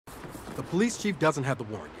The police chief doesn't have the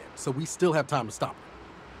warrant yet, so we still have time to stop her.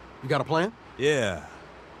 You got a plan? Yeah.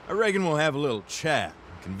 I reckon we'll have a little chat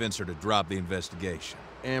and convince her to drop the investigation.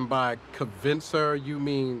 And by convince her, you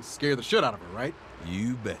mean scare the shit out of her, right?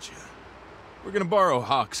 You betcha. We're gonna borrow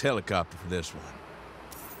Hawk's helicopter for this one.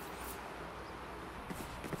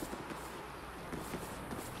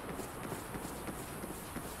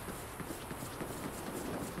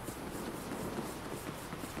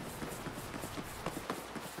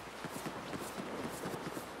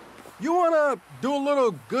 You wanna do a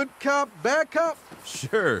little good cop, bad cop?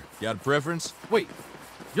 Sure. Got a preference? Wait,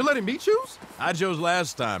 you're letting me choose? I chose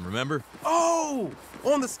last time, remember? Oh,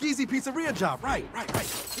 on the Skeezy Pizzeria job, right.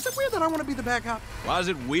 Is it weird that I want to be the bad cop? Why is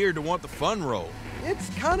it weird to want the fun role? It's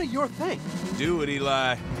kind of your thing. Do it,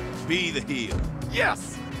 Eli. Be the heel.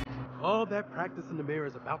 Yes! All that practice in the mirror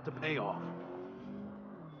is about to pay off.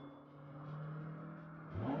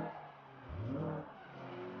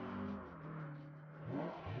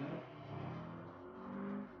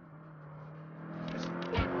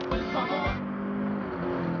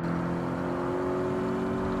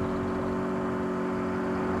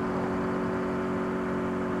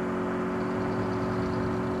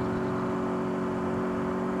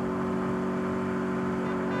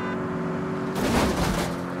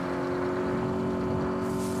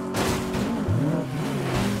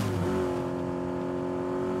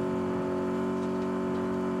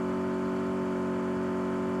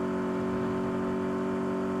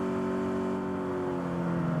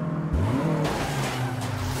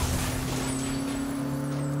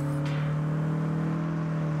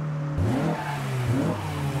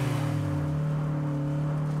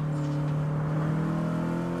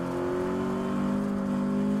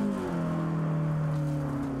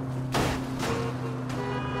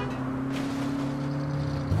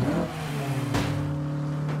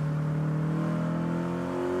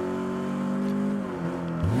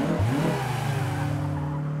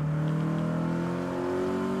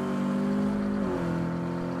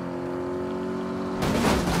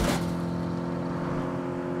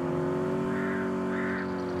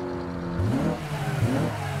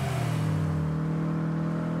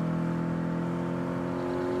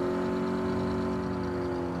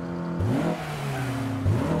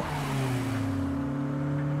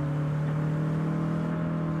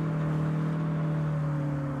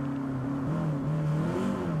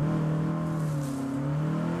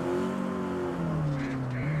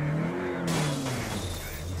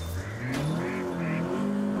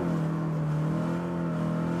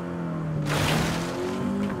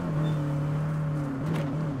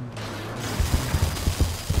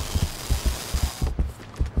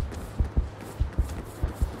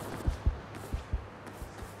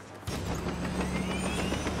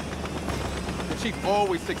 Chief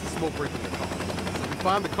always takes a smoke break in the car. So if we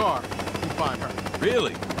find the car, we find her.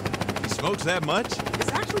 Really? He smokes that much? It's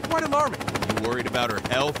actually quite alarming. You worried about her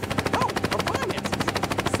health? No, her finances.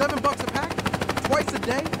 $7 a pack, twice a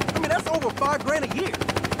day. I mean, that's over $5 grand a year.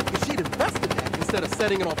 If she'd invested that instead of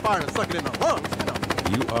setting it on fire and sucking it in her lungs, you know.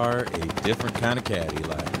 You are a different kind of cat,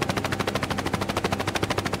 Eli.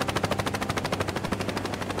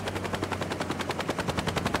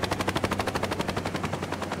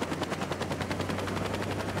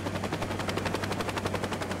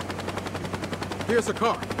 Here's her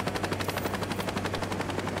car.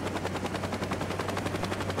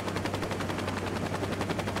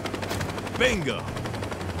 Bingo!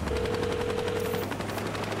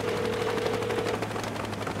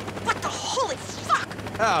 What the holy fuck?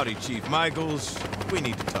 Howdy, Chief Michaels. We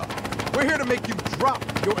need to talk. We're here to make you drop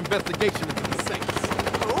your investigation into the Saints.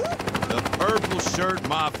 Who? The Purple Shirt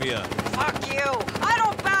Mafia. Fuck you. I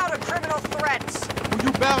don't bow to criminal threats. Will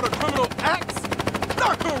you bow to criminal acts?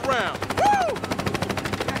 Knock her around. Woo!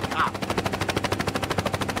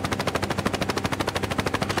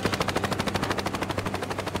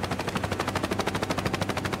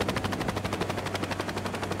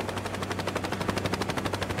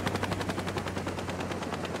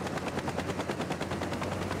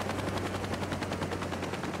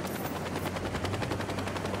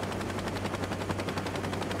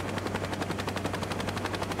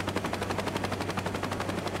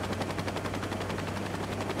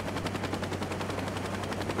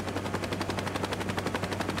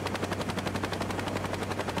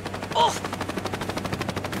 Oof!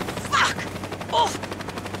 Fuck! Oof!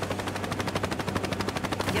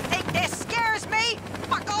 You think this scares me?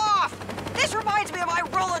 Fuck off! This reminds me of my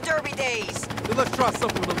roller derby days. Then let's try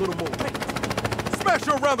something with a little more weight. Smash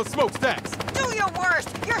her around the smokestacks. Do your worst.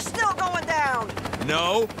 You're still going down.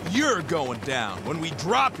 No, you're going down when we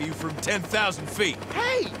drop you from 10,000 feet.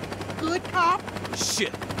 Hey! good cop?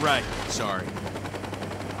 Shit, right, sorry.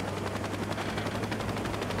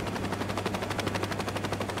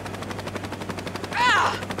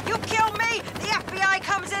 Ah! You kill me, the FBI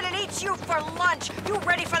comes in and eats you for lunch. You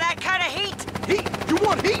ready for that kind of heat? Heat? You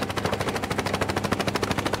want heat?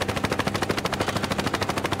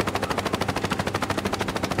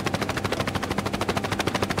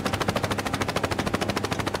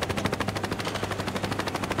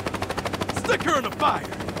 Stick her in the fire!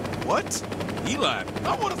 What? Eli,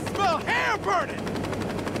 I want to smell hair burning!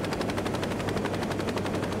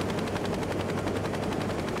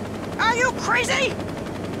 Are you crazy?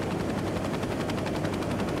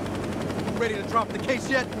 Ready to drop the case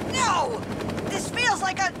yet? No! This feels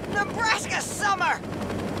like a Nebraska summer!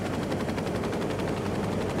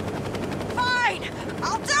 Fine!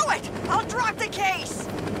 I'll do it! I'll drop the case!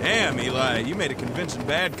 damn, Eli, you made a convincing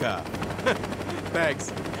bad cop.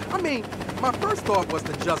 Thanks. I mean, my first thought was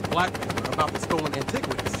to just blackmail her about the stolen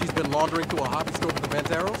antiquities she's been laundering to a hobby store for the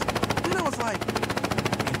Banteros. Then I was like,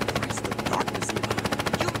 embrace the darkness, Eli.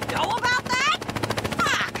 You know about that?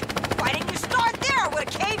 Fuck! Why didn't you start there? I would've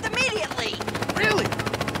caved immediately! Really?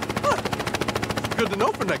 Huh. It's good to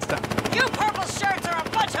know for next time. You purple shirts are a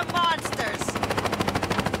bunch of monsters!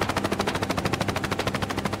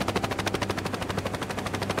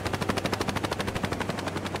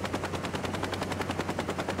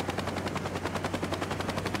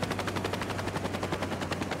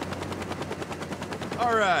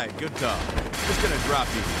 All right, good talk. Just gonna drop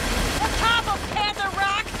you. On top of Panther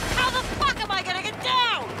Rock? How the fuck am I gonna get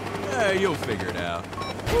down? You'll figure it out.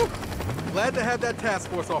 Whew. Glad to have that task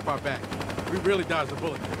force off our back. We really dodged a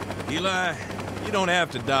bullet. Eli, you don't have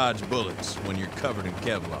to dodge bullets when you're covered in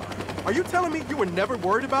Kevlar. Are you telling me you were never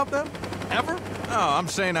worried about them? Ever? No, I'm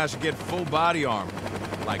saying I should get full body armor.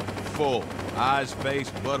 Like full. Eyes, face,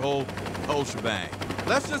 butthole, whole shebang.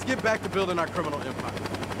 Let's just get back to building our criminal empire.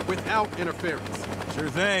 Without interference. Sure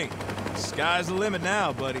thing. Sky's the limit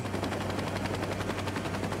now, buddy.